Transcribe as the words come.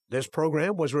This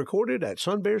program was recorded at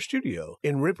Sun Bear Studio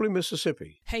in Ripley,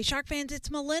 Mississippi. Hey Shark fans, it's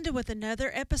Melinda with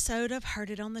another episode of Heard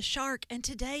It on the Shark. And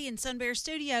today in Sun Bear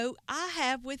Studio, I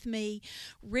have with me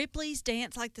Ripley's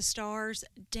Dance Like the Stars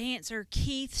dancer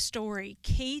Keith Story.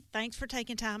 Keith, thanks for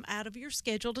taking time out of your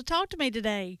schedule to talk to me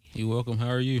today. You're welcome. How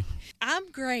are you?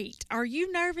 I'm great. Are you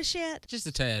nervous yet? Just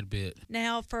a tad bit.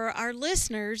 Now, for our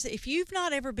listeners, if you've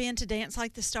not ever been to Dance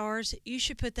Like the Stars, you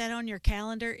should put that on your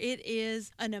calendar. It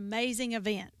is an amazing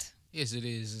event. Yes, it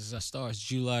is. It starts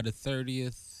July the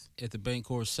 30th at the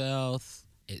Bancorp South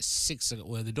at 6.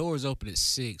 Well, the doors open at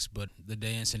 6, but the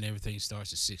dance and everything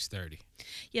starts at 6:30.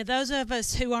 Yeah, those of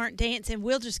us who aren't dancing,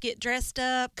 we'll just get dressed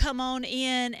up, come on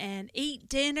in and eat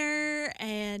dinner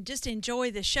and just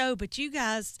enjoy the show. But you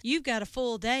guys, you've got a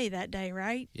full day that day,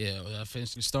 right? Yeah, well,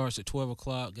 it starts at 12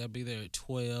 o'clock. Got to be there at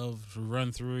 12 to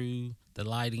run through the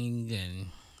lighting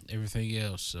and everything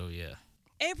else. So, yeah.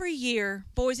 Every year,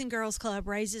 Boys and Girls Club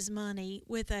raises money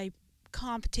with a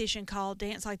competition called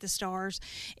Dance Like the Stars,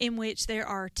 in which there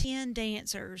are 10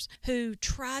 dancers who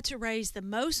try to raise the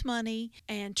most money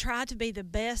and try to be the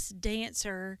best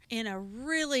dancer in a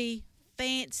really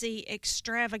fancy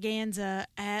extravaganza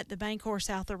at the Bancorp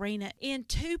South Arena in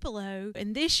Tupelo.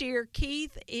 And this year,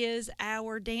 Keith is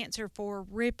our dancer for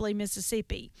Ripley,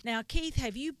 Mississippi. Now, Keith,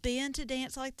 have you been to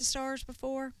Dance Like the Stars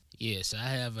before? Yes, I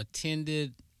have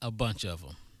attended a bunch of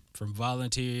them from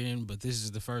volunteering, but this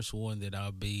is the first one that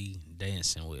I'll be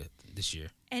dancing with this year.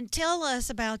 And tell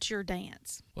us about your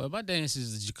dance. Well, my dance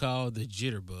is called the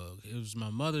Jitterbug. It was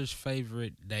my mother's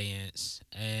favorite dance,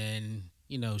 and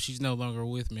you know, she's no longer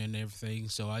with me and everything,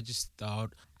 so I just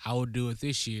thought I would do it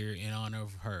this year in honor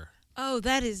of her. Oh,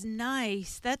 that is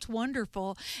nice. That's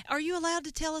wonderful. Are you allowed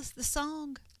to tell us the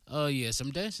song? Oh, yes.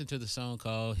 I'm dancing to the song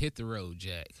called Hit the Road,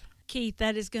 Jack. Keith,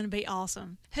 that is going to be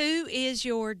awesome. Who is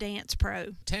your dance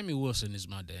pro? Tammy Wilson is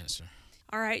my dancer.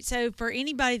 All right, so for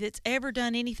anybody that's ever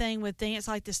done anything with Dance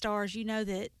Like the Stars, you know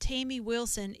that Tammy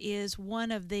Wilson is one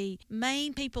of the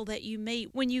main people that you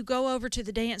meet when you go over to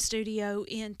the dance studio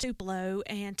in Tupelo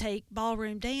and take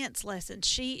ballroom dance lessons.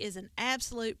 She is an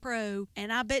absolute pro,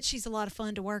 and I bet she's a lot of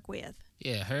fun to work with.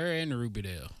 Yeah, her and Ruby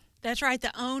Dale. That's right,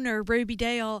 the owner, Ruby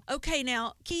Dale. Okay,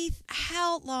 now, Keith,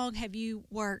 how long have you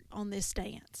worked on this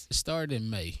dance? It started in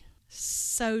May.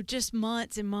 So just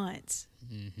months and months.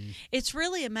 Mm-hmm. It's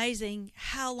really amazing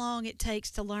how long it takes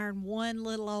to learn one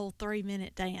little old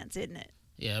 3-minute dance, isn't it?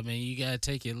 Yeah, I mean, you got to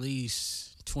take at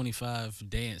least 25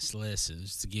 dance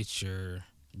lessons to get your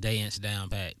dance down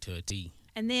pat to a T.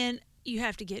 And then you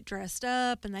have to get dressed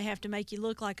up, and they have to make you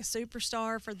look like a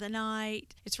superstar for the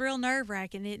night. It's real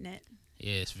nerve-wracking, isn't it?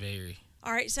 Yes, very.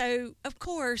 All right, so, of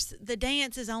course, the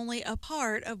dance is only a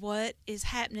part of what is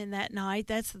happening that night.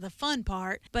 That's the fun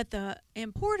part. But the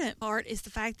important part is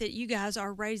the fact that you guys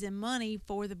are raising money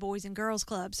for the Boys and Girls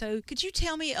Club. So could you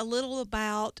tell me a little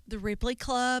about the Ripley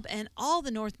Club and all the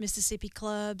North Mississippi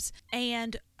clubs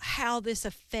and how this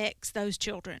affects those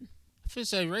children? I would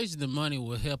say raising the money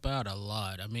will help out a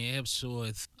lot. I mean, it helps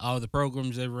with all the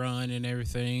programs they run and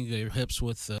everything. It helps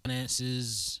with the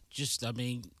finances. Just, I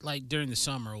mean, like during the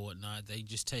summer or whatnot, they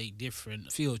just take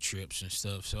different field trips and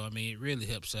stuff. So, I mean, it really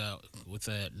helps out with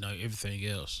that and everything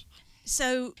else.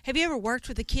 So, have you ever worked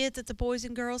with the kids at the Boys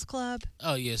and Girls Club?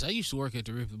 Oh, yes. I used to work at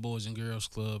the Ripley Boys and Girls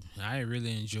Club. I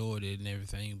really enjoyed it and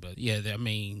everything. But, yeah, I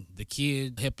mean, the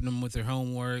kids, helping them with their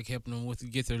homework, helping them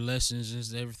with get their lessons and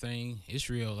everything, it's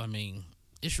real. I mean,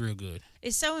 it's real good.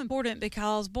 It's so important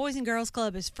because Boys and Girls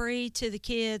Club is free to the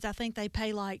kids. I think they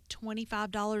pay like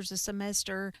 $25 a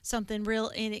semester, something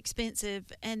real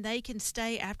inexpensive, and they can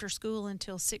stay after school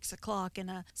until 6 o'clock in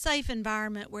a safe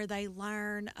environment where they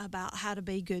learn about how to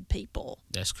be good people.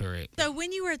 That's correct. So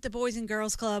when you were at the Boys and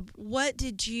Girls Club, what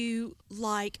did you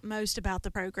like most about the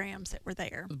programs that were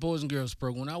there? The Boys and Girls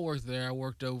program, when I worked there,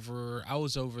 I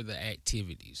was over the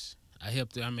activities. I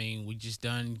helped. I mean, we just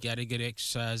got a good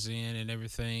exercise in and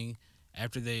everything.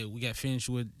 After we got finished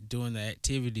with doing the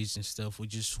activities and stuff, we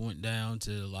just went down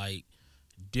to like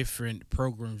different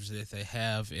programs that they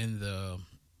have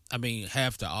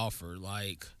have to offer,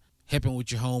 like helping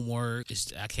with your homework.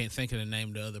 I can't think of the name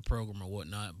of the other program or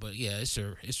whatnot, but yeah, it's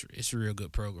a real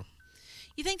good program.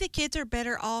 You think the kids are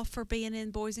better off for being in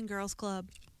Boys and Girls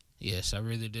Club? Yes, I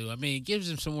really do. I mean, it gives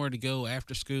them somewhere to go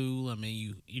after school. I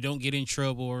mean, you don't get in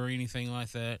trouble or anything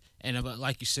like that. And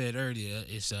like you said earlier,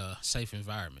 it's a safe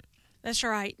environment. That's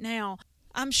right. Now,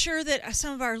 I'm sure that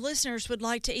some of our listeners would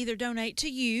like to either donate to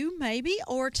you, maybe,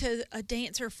 or to a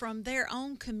dancer from their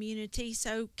own community.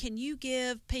 So can you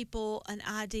give people an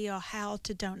idea how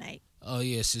to donate? Oh,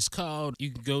 yes. It's called, you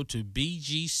can go to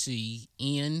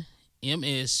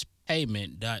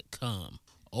bgcnmspayment.com.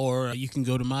 Or you can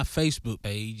go to my Facebook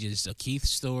page. It's a Keith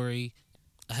Story.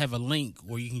 I have a link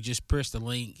where you can just press the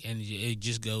link and it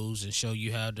just goes and show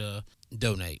you how to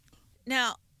donate.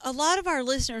 Now, a lot of our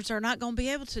listeners are not going to be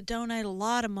able to donate a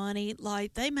lot of money.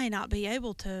 Like, they may not be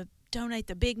able to donate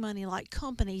the big money like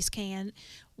companies can.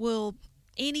 Will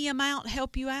any amount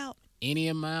help you out? Any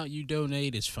amount you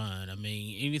donate is fine. I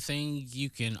mean, anything you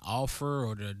can offer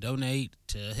or to donate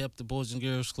to help the Boys and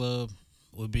Girls Club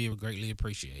would be greatly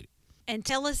appreciated. And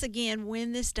tell us again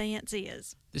when this dance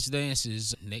is. This dance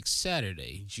is next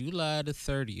Saturday, July the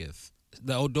 30th.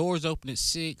 The doors open at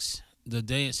 6. The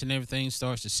dance and everything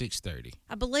starts at 6:30.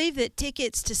 I believe that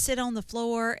tickets to sit on the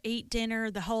floor, eat dinner,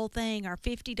 the whole thing are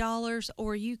 $50,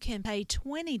 or you can pay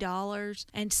 $20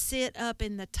 and sit up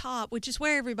in the top, which is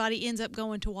where everybody ends up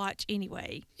going to watch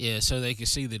anyway. Yeah, so they can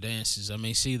see the dances.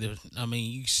 You see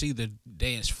the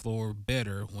dance floor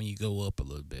better when you go up a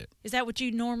little bit. Is that what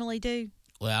you normally do?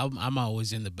 Well, I'm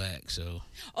always in the back, so.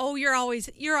 Oh, you're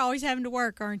always having to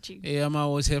work, aren't you? Yeah, I'm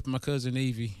always helping my cousin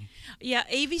Evie. Yeah,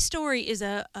 Evie Story is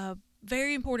a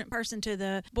very important person to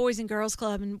the Boys and Girls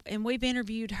Club, and we've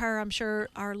interviewed her. I'm sure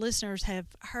our listeners have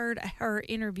heard her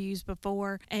interviews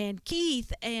before. And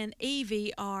Keith and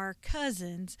Evie are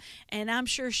cousins, and I'm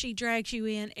sure she drags you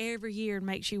in every year and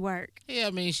makes you work. Yeah,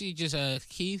 I mean, she just,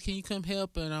 Keith, can you come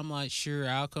help? And I'm like, sure,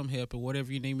 I'll come help, and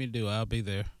whatever you need me to do, I'll be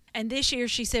there. And this year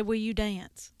she said, will you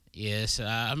dance? Yes,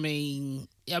 I mean,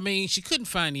 she couldn't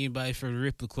find anybody for the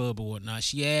Ripley Club or whatnot.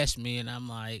 She asked me, and I'm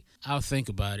like, I'll think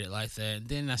about it like that. And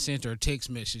then I sent her a text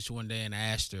message one day and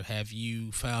asked her, have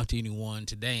you found anyone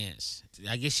to dance?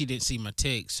 I guess she didn't see my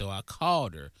text, so I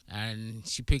called her, and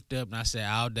she picked up, and I said,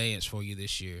 I'll dance for you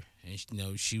this year. And,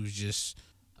 she was just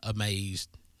amazed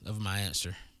of my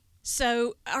answer.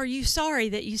 So are you sorry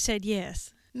that you said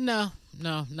yes? No,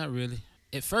 not really.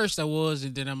 At first I was,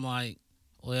 and then I'm like,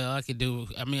 well,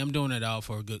 I'm doing it all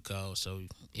for a good cause, so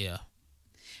yeah.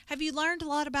 Have you learned a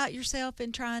lot about yourself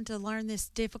in trying to learn this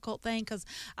difficult thing? Because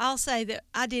I'll say that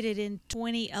I did it in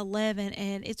 2011,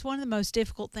 and it's one of the most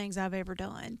difficult things I've ever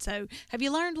done. So have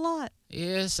you learned a lot?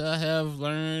 Yes, I have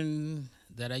learned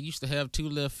that I used to have 2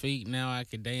 left feet. Now I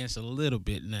can dance a little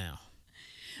bit now.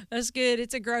 That's good.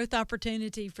 It's a growth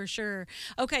opportunity for sure.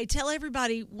 Okay, tell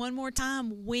everybody one more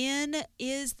time, when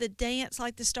is the Dance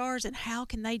Like the Stars and how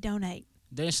can they donate?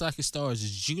 Dance Like the Stars is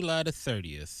July the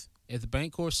 30th at the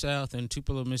Bancorp South in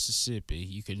Tupelo, Mississippi.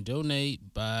 You can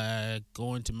donate by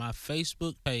going to my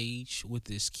Facebook page with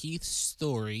this Keith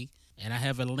Story, and I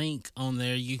have a link on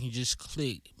there you can just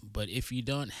click. But if you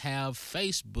don't have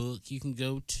Facebook, you can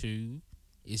go to,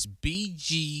 it's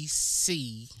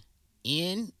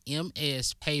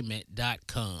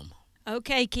bgcnmspayment.com.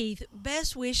 Okay, Keith,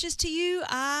 best wishes to you.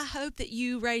 I hope that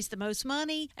you raise the most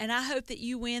money, and I hope that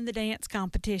you win the dance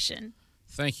competition.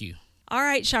 Thank you. All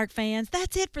right, Shark fans,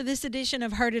 that's it for this edition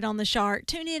of Heard It on the Shark.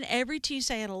 Tune in every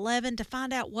Tuesday at 11 to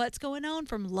find out what's going on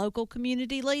from local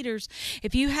community leaders.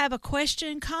 If you have a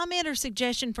question, comment, or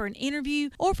suggestion for an interview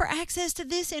or for access to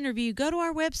this interview, go to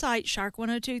our website,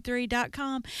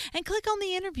 shark1023.com, and click on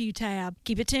the interview tab.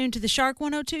 Keep it tuned to the Shark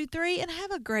 1023 and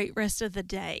have a great rest of the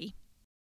day.